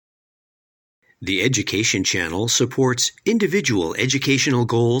The Education Channel supports individual educational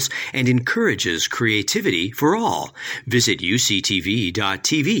goals and encourages creativity for all. Visit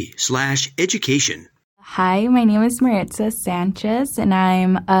uctv.tv/education. Hi, my name is Maritza Sanchez, and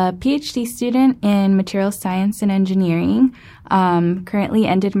I'm a PhD student in material science and engineering. Currently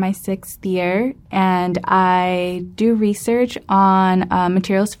ended my 6th year, and I do research on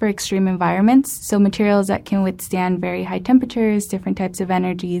materials for extreme environments, so materials that can withstand very high temperatures, different types of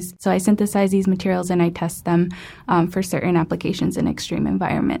energies. So I synthesize these materials and I test them for certain applications in extreme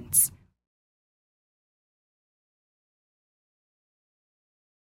environments.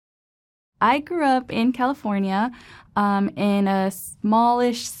 I grew up in California, in a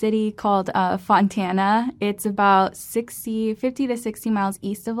smallish city called Fontana. It's about 50 to 60 miles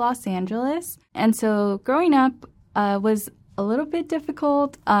east of Los Angeles. And so growing up was a little bit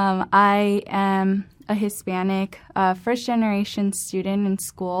difficult. I am a Hispanic first-generation student in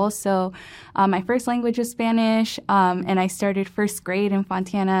school. So my first language was Spanish, and I started first grade in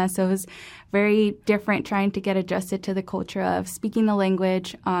Fontana. So it was very different trying to get adjusted to the culture of speaking the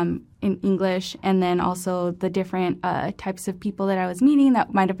language in English, and then also the different types of people that I was meeting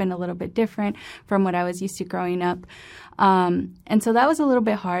that might have been a little bit different from what I was used to growing up. And so that was a little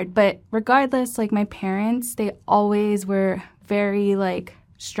bit hard. But regardless, like my parents, they always were very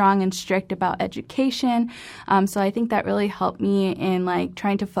strong and strict about education. So I think that really helped me in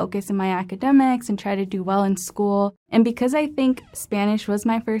trying to focus in my academics and try to do well in school. And because I think Spanish was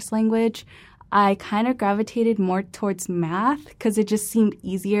my first language, I kind of gravitated more towards math because it just seemed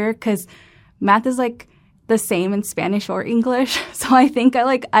easier, because math is the same in Spanish or English. So I think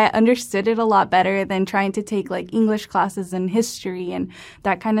I understood it a lot better than trying to take English classes and history and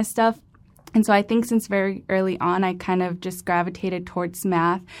that kind of stuff. And so I think since very early on, I kind of just gravitated towards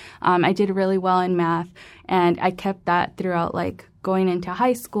math. I did really well in math, and I kept that throughout going into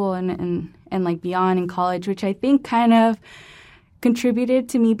high school and beyond in college, which I think kind of contributed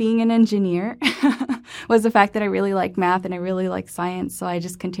to me being an engineer was the fact that I really like math and I really like science. So I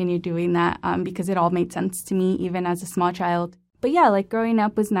just continued doing that because it all made sense to me even as a small child. But yeah, growing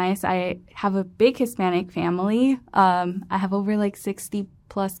up was nice. I have a big Hispanic family. I have over 60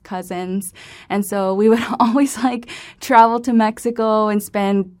 plus cousins. And so we would always travel to Mexico and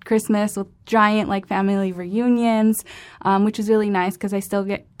spend Christmas with giant family reunions, which was really nice because I still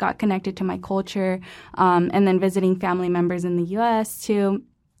got connected to my culture, and then visiting family members in the U.S. too.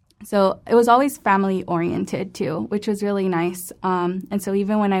 So it was always family oriented too, which was really nice. And so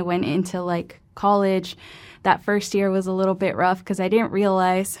even when I went into college, that first year was a little bit rough because I didn't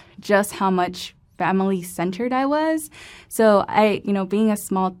realize just how much family-centered I was. So I, being a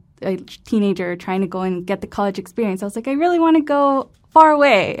teenager trying to go and get the college experience, I was I really want to go far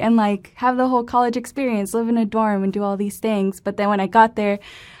away and have the whole college experience, live in a dorm and do all these things. But then when I got there,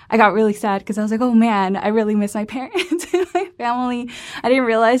 I got really sad because I was oh man, I really miss my parents and my family. I didn't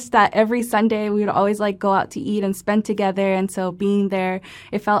realize that every Sunday we would always go out to eat and spend together. And so being there,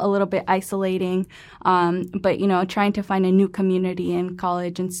 it felt a little bit isolating. But, trying to find a new community in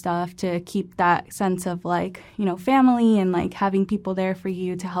college and stuff to keep that sense of family and having people there for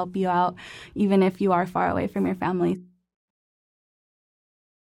you to help you out, even if you are far away from your family.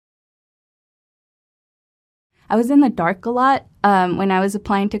 I was in the dark a lot when I was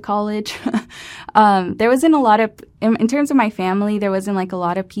applying to college. There wasn't a lot of, in terms of my family, there wasn't a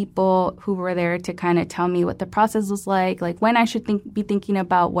lot of people who were there to kind of tell me what the process was like when I should be thinking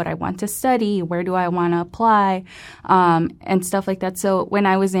about what I want to study, where do I want to apply, and stuff like that. So when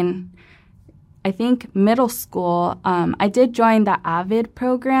I was in, I think, middle school, I did join the AVID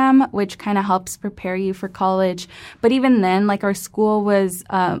program, which kind of helps prepare you for college. But even then, our school was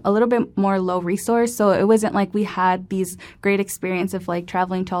a little bit more low resource. So it wasn't we had these great experience of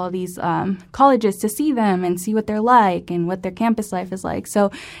traveling to all of these colleges to see them and see what they're like and what their campus life is like. So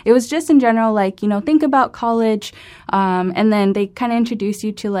it was just in general, think about college. And then they kind of introduce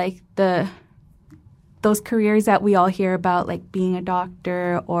you to those careers that we all hear about, being a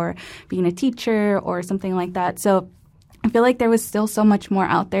doctor or being a teacher or something like that. So I feel there was still so much more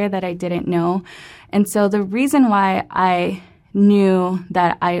out there that I didn't know. And so the reason why I knew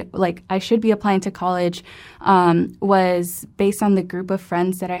that I should be applying to college was based on the group of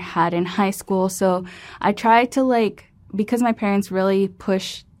friends that I had in high school. So I tried to because my parents really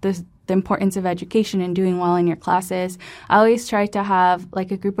pushed the importance of education and doing well in your classes, I always tried to have a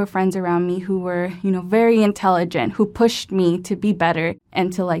group of friends around me who were, very intelligent, who pushed me to be better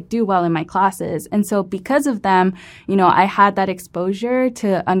and to do well in my classes. And so because of them, I had that exposure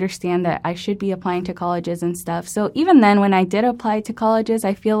to understand that I should be applying to colleges and stuff. So even then, when I did apply to colleges,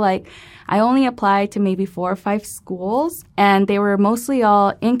 I feel I only applied to maybe 4 or 5 schools, and they were mostly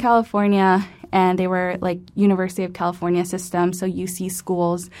all in California and they were like University of California system, so UC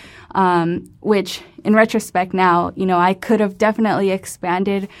schools, which in retrospect now, I could have definitely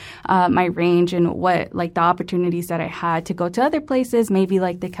expanded my range and what like the opportunities that I had to go to other places, maybe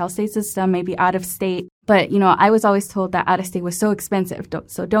like the Cal State system, maybe out of state. But, I was always told that out of state was so expensive,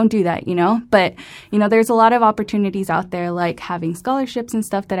 so don't do that, But, there's a lot of opportunities out there like having scholarships and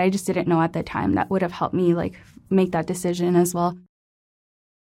stuff that I just didn't know at the time that would have helped me like make that decision as well.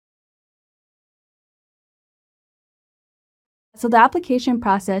 So the application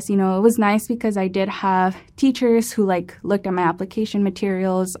process, it was nice because I did have teachers who like looked at my application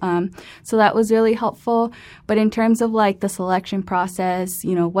materials. So that was really helpful. But in terms of like the selection process,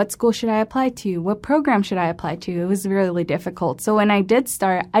 what school should I apply to? What program should I apply to? It was really difficult. So when I did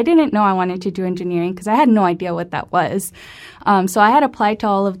start, I didn't know I wanted to do engineering because I had no idea what that was. So I had applied to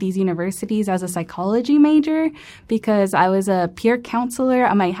all of these universities as a psychology major because I was a peer counselor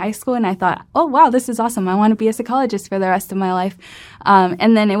at my high school and I thought, oh, wow, this is awesome. I want to be a psychologist for the rest of my life.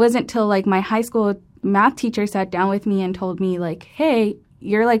 And then it wasn't until like my high school math teacher sat down with me and told me like, hey,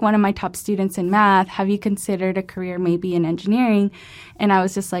 you're like one of my top students in math. Have you considered a career maybe in engineering? And I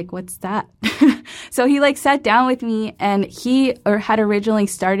was just like, what's that? So he like sat down with me, and he had originally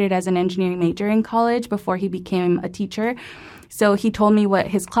started as an engineering major in college before he became a teacher. So he told me what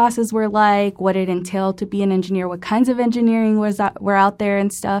his classes were like, what it entailed to be an engineer, what kinds of engineering were out there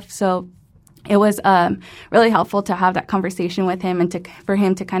and stuff. So it was really helpful to have that conversation with him and for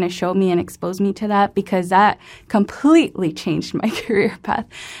him to kind of show me and expose me to that, because that completely changed my career path.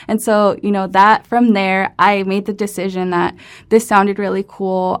 And so, that from there, I made the decision that this sounded really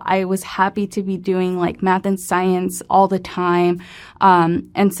cool. I was happy to be doing like math and science all the time.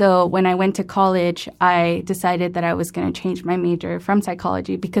 And so when I went to college, I decided that I was going to change my major from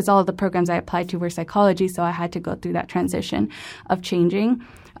psychology because all of the programs I applied to were psychology. So I had to go through that transition of changing.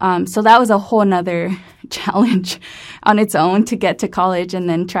 So that was a whole nother challenge on its own to get to college and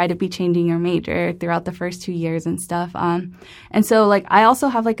then try to be changing your major throughout the first 2 years and stuff. And so like I also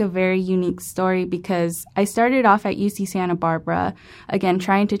have like a very unique story because I started off at UC Santa Barbara, again,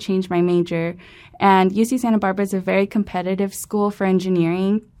 trying to change my major. And UC Santa Barbara is a very competitive school for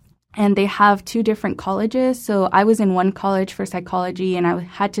engineering. And they have 2 different colleges. So I was in one college for psychology, and I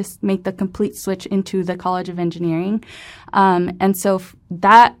had to make the complete switch into the College of Engineering. And so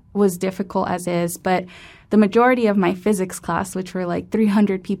that was difficult as is. But the majority of my physics class, which were like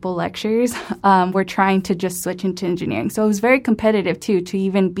 300 people lectures, were trying to just switch into engineering. So it was very competitive, too, to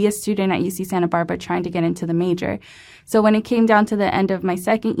even be a student at UC Santa Barbara trying to get into the major. So when it came down to the end of my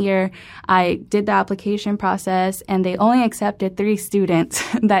second year, I did the application process, and they only accepted 3 students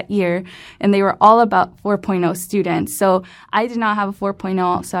that year, and they were all about 4.0 students. So I did not have a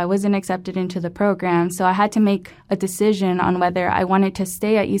 4.0, so I wasn't accepted into the program. So I had to make a decision on whether I wanted to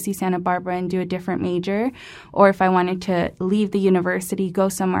stay at UC Santa Barbara and do a different major, or if I wanted to leave the university, go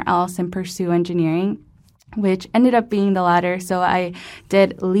somewhere else, and pursue engineering, which ended up being the latter. So I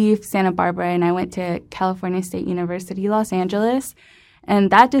did leave Santa Barbara and I went to California State University, Los Angeles.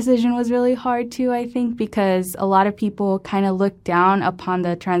 And that decision was really hard too, I think, because a lot of people kind of looked down upon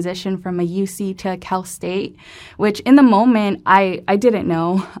the transition from a UC to a Cal State, which in the moment I didn't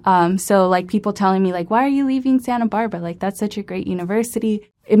know. So like people telling me like, why are you leaving Santa Barbara? Like that's such a great university.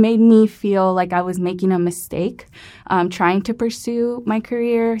 It made me feel like I was making a mistake trying to pursue my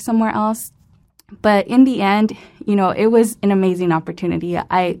career somewhere else. But in the end, it was an amazing opportunity.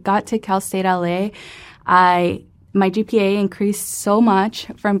 I got to Cal State LA. My GPA increased so much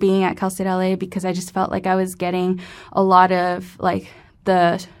from being at Cal State LA because I just felt like I was getting a lot of like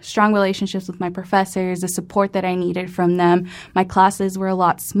the strong relationships with my professors, the support that I needed from them. My classes were a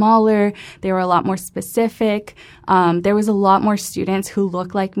lot smaller. They were a lot more specific. There was a lot more students who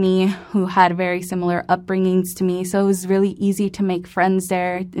looked like me, who had very similar upbringings to me. So it was really easy to make friends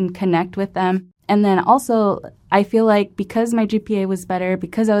there and connect with them. And then also, I feel like because my GPA was better,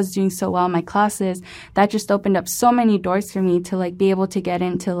 because I was doing so well in my classes, that just opened up so many doors for me to like be able to get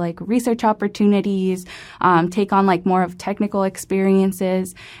into like research opportunities, take on like more of technical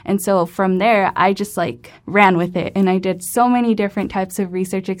experiences. And so from there, I just like ran with it. And I did so many different types of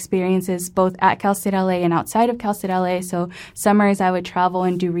research experiences, both at Cal State LA and outside of Cal State LA. So summers I would travel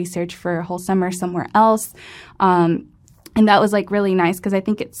and do research for a whole summer somewhere else. And that was like really nice because I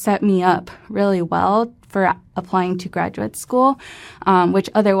think it set me up really well for applying to graduate school, which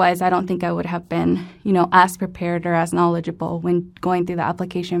otherwise I don't think I would have been, as prepared or as knowledgeable when going through the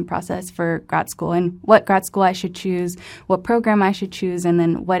application process for grad school and what grad school I should choose, what program I should choose, and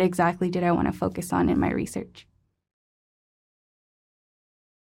then what exactly did I want to focus on in my research.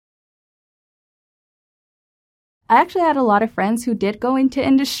 I actually had a lot of friends who did go into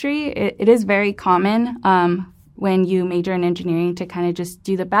industry. It is very common when you major in engineering to kind of just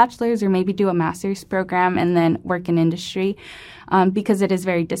do the bachelor's or maybe do a master's program and then work in industry because it is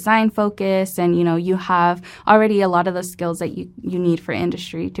very design focused and, you have already a lot of the skills that you need for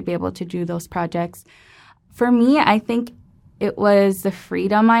industry to be able to do those projects. For me, I think it was the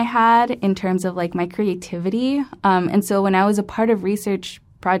freedom I had in terms of like my creativity. And so when I was a part of research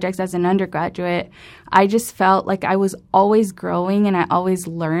projects as an undergraduate, I just felt like I was always growing and I always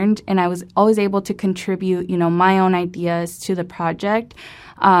learned and I was always able to contribute, my own ideas to the project.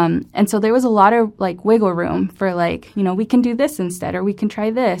 And so there was a lot of like wiggle room for like, we can do this instead or we can try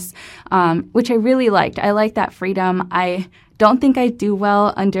this, which I really liked. I like that freedom. I don't think I do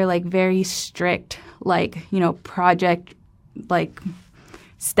well under like very strict, like, project like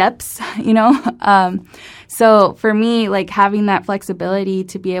steps, So for me, like having that flexibility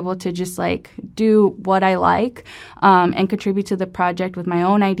to be able to just like do what I like and contribute to the project with my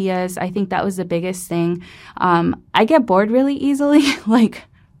own ideas, I think that was the biggest thing. I get bored really easily, like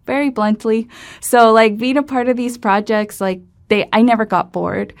very bluntly. So like being a part of these projects, like I never got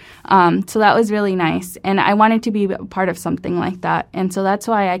bored. So that was really nice. And I wanted to be a part of something like that. And so that's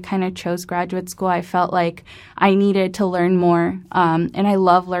why I kind of chose graduate school. I felt like I needed to learn more. And I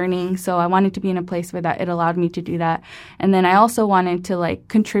love learning. So I wanted to be in a place where it allowed me to do that. And then I also wanted to like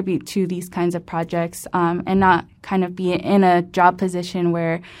contribute to these kinds of projects and not kind of be in a job position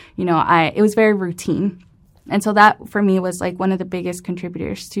where, it was very routine. And so that, for me, was like one of the biggest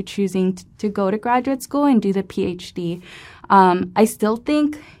contributors to choosing to go to graduate school and do the PhD. I still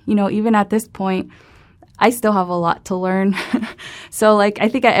think, even at this point, I still have a lot to learn. So, like, I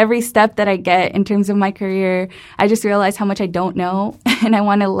think at every step that I get in terms of my career, I just realize how much I don't know, and I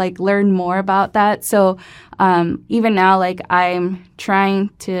want to, like, learn more about that. So, even now, like, I'm trying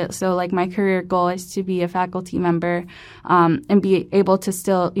to, so, like, my career goal is to be a faculty member and be able to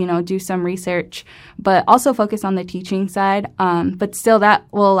still, do some research, but also focus on the teaching side. But still, that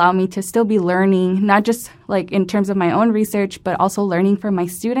will allow me to still be learning, not just, like, in terms of my own research, but also learning from my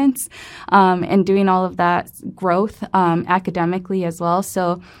students and doing all of that growth academically as well.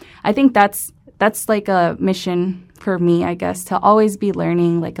 So I think that's like a mission for me, I guess, to always be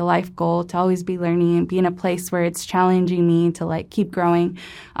learning, like a life goal, to always be learning and be in a place where it's challenging me to like keep growing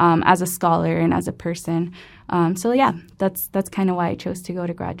as a scholar and as a person. So yeah, that's kind of why I chose to go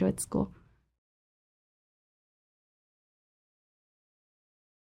to graduate school.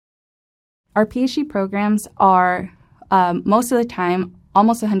 Our PhD programs are most of the time,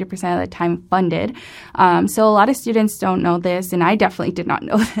 almost 100% of the time funded. So a lot of students don't know this, and I definitely did not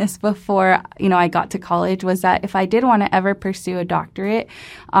know this before, I got to college, was that if I did want to ever pursue a doctorate,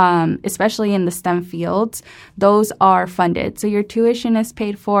 especially in the STEM fields, those are funded. So your tuition is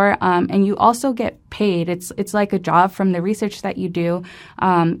paid for, and you also get paid. It's like a job from the research that you do,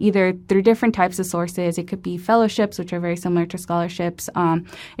 either through different types of sources. It could be fellowships, which are very similar to scholarships.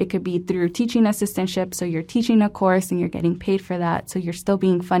 It could be through teaching assistantship, so you're teaching a course and you're getting paid for that. So you're still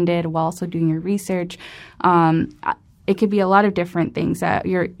being funded while also doing your research. It could be a lot of different things that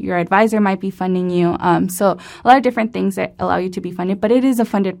your advisor might be funding you. So a lot of different things that allow you to be funded, but it is a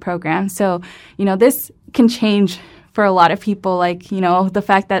funded program. So, this can change for a lot of people, like, the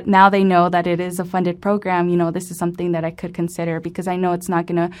fact that now they know that it is a funded program, this is something that I could consider because I know it's not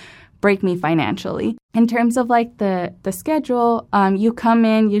going to break me financially. In terms of like the schedule, you come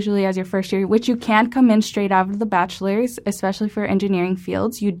in usually as your first year, which you can come in straight out of the bachelor's, especially for engineering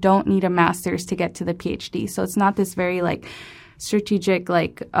fields. You don't need a master's to get to the PhD. So it's not this very like strategic,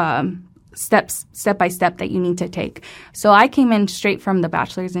 like step by step that you need to take. So I came in straight from the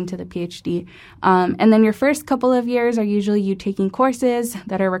bachelor's into the PhD. And then your first couple of years are usually you taking courses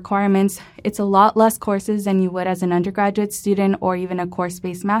that are requirements. It's a lot less courses than you would as an undergraduate student or even a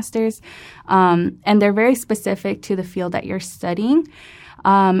course-based master's. And they're very specific to the field that you're studying.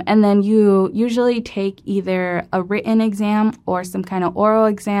 And then you usually take either a written exam or some kind of oral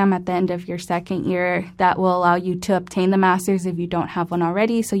exam at the end of your second year that will allow you to obtain the master's if you don't have one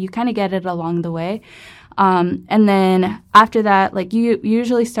already. So you kind of get it along the way. And then after that, like you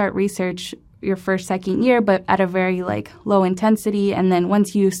usually start research your first, second year, but at a very like low intensity. And then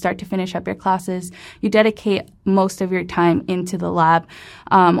once you start to finish up your classes, you dedicate most of your time into the lab.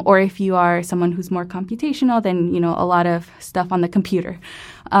 Or if you are someone who's more computational, then, a lot of stuff on the computer.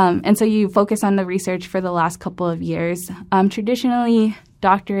 And so you focus on the research for the last couple of years. Traditionally,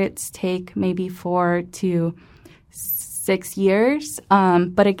 doctorates take maybe 4 to 6 years.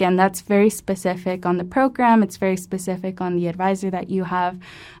 But again, that's very specific on the program. It's very specific on the advisor that you have.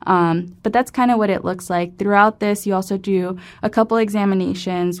 But that's kind of what it looks like. Throughout this, you also do a couple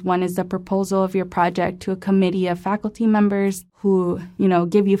examinations. One is the proposal of your project to a committee of faculty members who,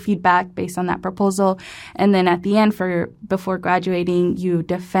 give you feedback based on that proposal. And then at the end, before graduating, you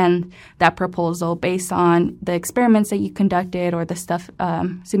defend that proposal based on the experiments that you conducted or the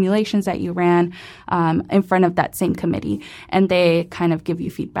simulations that you ran in front of that same committee. And they kind of give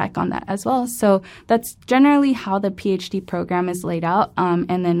you feedback on that as well. So that's generally how the PhD program is laid out.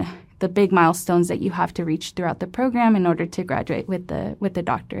 And then the big milestones that you have to reach throughout the program in order to graduate with the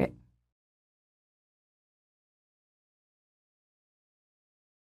doctorate.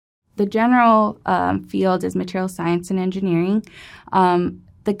 The general field is material science and engineering.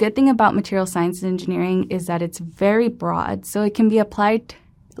 The good thing about material science and engineering is that it's very broad, so it can be applied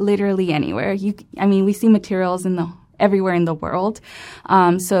literally anywhere. We see materials everywhere in the world.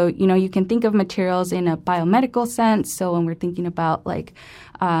 So you can think of materials in a biomedical sense. So when we're thinking about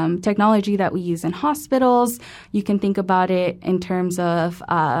technology that we use in hospitals, you can think about it in terms of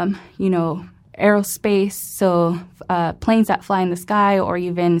aerospace, so planes that fly in the sky, or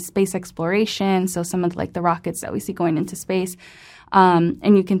even space exploration, so some of the rockets that we see going into space.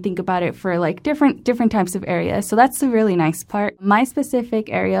 And you can think about it for different types of areas. So that's the really nice part. My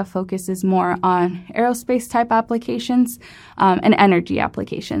specific area focuses more on aerospace type applications and energy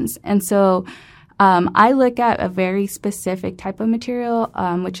applications. And so I look at a very specific type of material,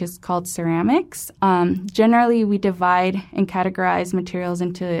 which is called ceramics. Generally, we divide and categorize materials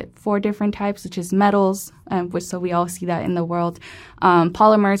into 4 different types, which is metals, so we all see that in the world.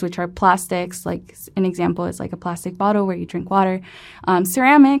 Polymers, which are plastics, like an example is like a plastic bottle where you drink water.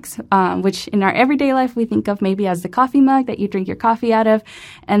 Ceramics, which in our everyday life we think of maybe as the coffee mug that you drink your coffee out of.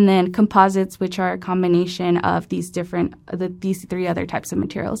 And then composites, which are a combination of these 3 other types of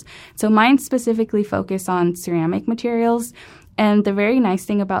materials. So mine specifically focus on ceramic materials. And the very nice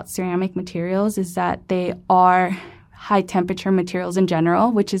thing about ceramic materials is that they are high temperature materials in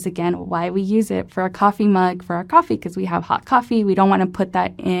general, which is, again, why we use it for a coffee mug for our coffee, because we have hot coffee. We don't want to put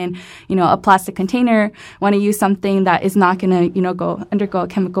that in, a plastic container. Want to use something that is not going to, undergo a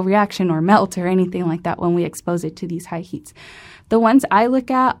chemical reaction or melt or anything like that when we expose it to these high heats. The ones I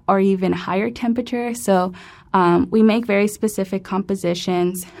look at are even higher temperature. So we make very specific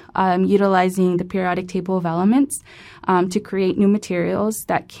compositions utilizing the periodic table of elements to create new materials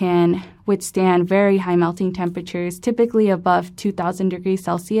that can withstand very high melting temperatures, typically above 2,000 degrees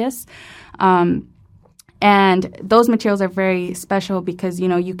Celsius. And those materials are very special because,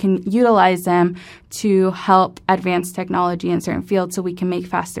 you can utilize them to help advance technology in certain fields. So we can make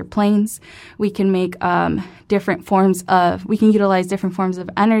faster planes. We can make we can utilize different forms of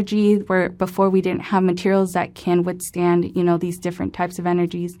energy where before we didn't have materials that can withstand, these different types of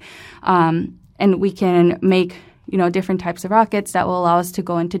energies. And we can make different types of rockets that will allow us to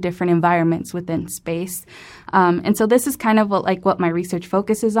go into different environments within space. And so this is kind of what my research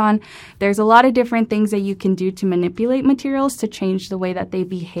focuses on. There's a lot of different things that you can do to manipulate materials to change the way that they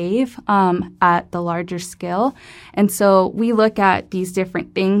behave at the larger scale. And so we look at these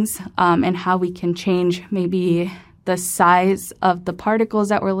different things and how we can change maybe the size of the particles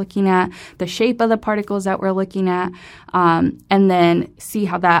that we're looking at, the shape of the particles that we're looking at, and then see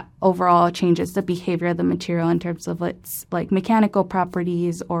how that overall changes the behavior of the material in terms of its mechanical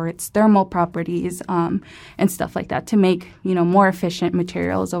properties or its thermal properties and stuff like that to make more efficient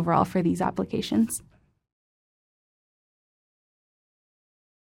materials overall for these applications.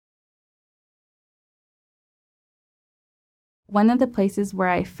 One of the places where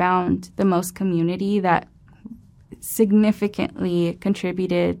I found the most community that significantly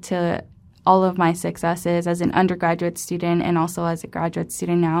contributed to all of my successes as an undergraduate student and also as a graduate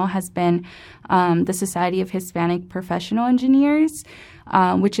student now has been the Society of Hispanic Professional Engineers,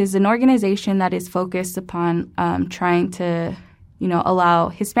 which is an organization that is focused upon trying to allow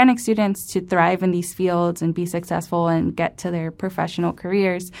Hispanic students to thrive in these fields and be successful and get to their professional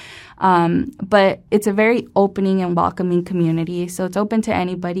careers. But it's a very opening and welcoming community, so it's open to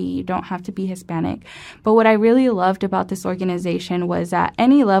anybody. You don't have to be Hispanic. But what I really loved about this organization was at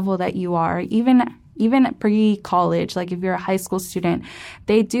any level that you are, even pre-college, if you're a high school student,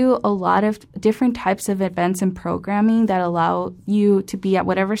 they do a lot of different types of events and programming that allow you to be at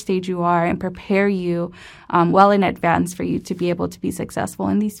whatever stage you are and prepare you well in advance for you to be able to be successful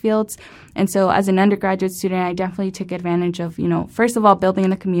in these fields. And so as an undergraduate student, I definitely took advantage of, first of all, building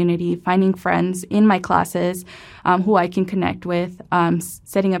the community, finding friends in my classes who I can connect with,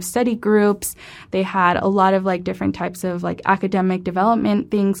 setting up study groups. They had a lot of different types of academic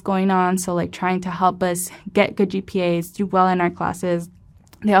development things going on. So trying to help help us get good GPAs, do well in our classes.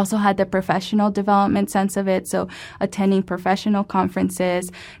 They also had the professional development sense of it, so attending professional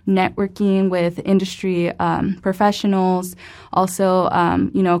conferences, networking with industry professionals, also,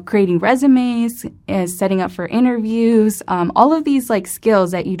 creating resumes, setting up for interviews, all of these like skills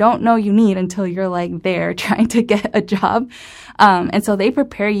that you don't know you need until you're like there trying to get a job. And so they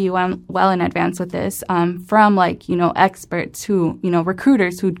prepare you well in advance with this from experts who,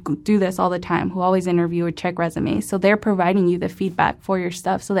 recruiters who do this all the time, who always interview or check resumes. So they're providing you the feedback for your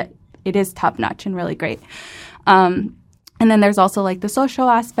stuff so that it is top notch and really great. And then there's also like the social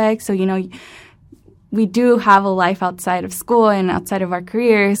aspect. So, we do have a life outside of school and outside of our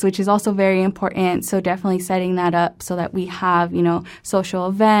careers, which is also very important. So definitely setting that up so that we have, social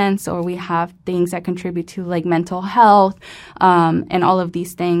events, or we have things that contribute to like mental health, and all of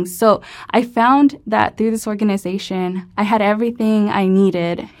these things. So I found that through this organization, I had everything I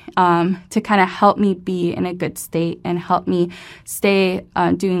needed to kind of help me be in a good state and help me stay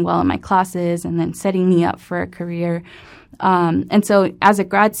doing well in my classes and then setting me up for a career. And so as a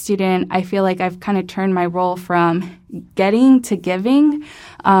grad student, I feel like I've kind of turned my role from getting to giving.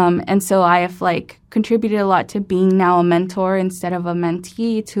 And so I have contributed a lot to being now a mentor instead of a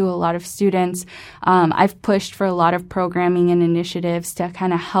mentee to a lot of students. I've pushed for a lot of programming and initiatives to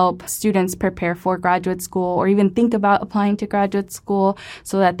kind of help students prepare for graduate school or even think about applying to graduate school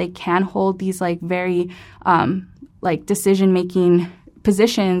so that they can hold these very decision-making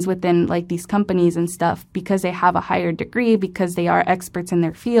positions within these companies and stuff because they have a higher degree, because they are experts in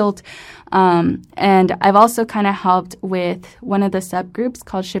their field. And I've also kind of helped with one of the subgroups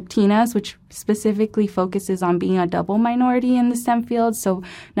called SHPTINAs, which specifically focuses on being a double minority in the STEM field. So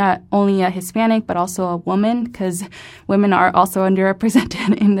not only a Hispanic, but also a woman, because women are also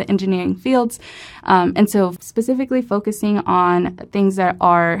underrepresented in the engineering fields. And so specifically focusing on things that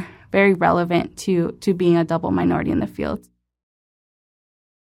are very relevant to being a double minority in the field.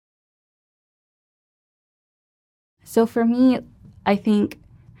 So for me, I think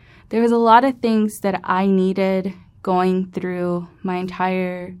there was a lot of things that I needed going through my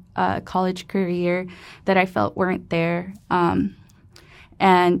entire college career that I felt weren't there.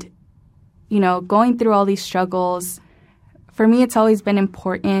 And, going through all these struggles, for me, it's always been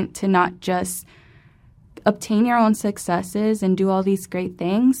important to not just obtain your own successes and do all these great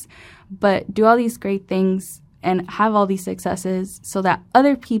things, but do all these great things and have all these successes so that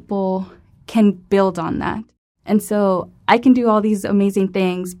other people can build on that. And so I can do all these amazing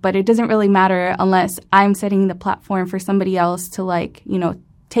things, but it doesn't really matter unless I'm setting the platform for somebody else to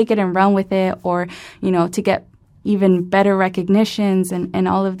take it and run with it, or, to get even better recognitions and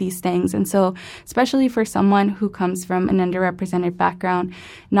all of these things. And so especially for someone who comes from an underrepresented background,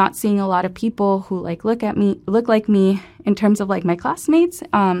 not seeing a lot of people who look like me in terms of my classmates,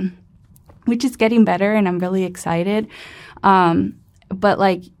 which is getting better and I'm really excited. But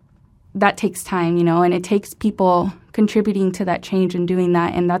that takes time, and it takes people contributing to that change and doing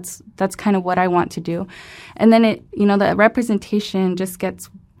that. And that's kind of what I want to do. And then the representation just gets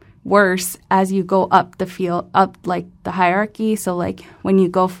worse as you go up the field, up the hierarchy. So when you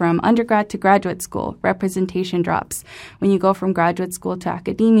go from undergrad to graduate school, representation drops. When you go from graduate school to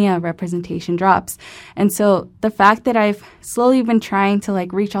academia, representation drops. And so the fact that I've slowly been trying to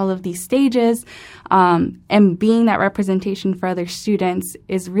reach all of these stages, and being that representation for other students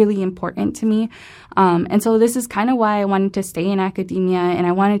is really important to me. And so this is kind of why I wanted to stay in academia, and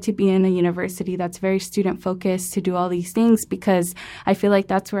I wanted to be in a university that's very student focused to do all these things, because I feel like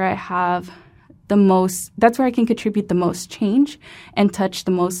that's where I have that's where I can contribute the most change and touch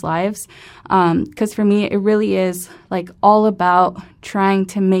the most lives. Because for me, it really is all about trying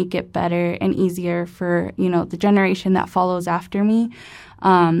to make it better and easier for, the generation that follows after me.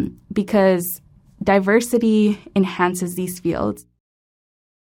 Because diversity enhances these fields.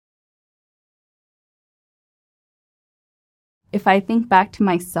 If I think back to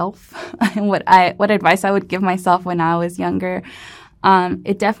myself and what advice I would give myself when I was younger,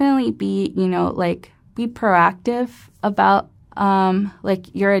 it definitely be, be proactive about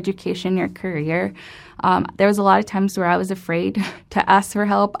your education, your career. There was a lot of times where I was afraid to ask for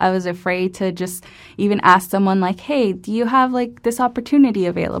help. I was afraid to just even ask someone hey, do you have this opportunity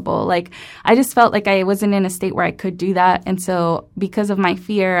available? I just felt like I wasn't in a state where I could do that. And so because of my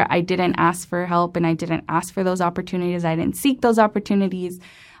fear, I didn't ask for help and I didn't ask for those opportunities. I didn't seek those opportunities.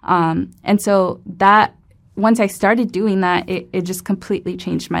 And so that once I started doing that, it just completely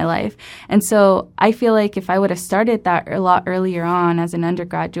changed my life. And so I feel like if I would have started that a lot earlier on as an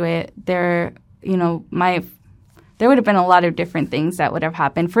undergraduate, there would have been a lot of different things that would have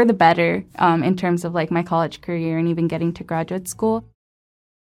happened for the better, in terms of my college career and even getting to graduate school.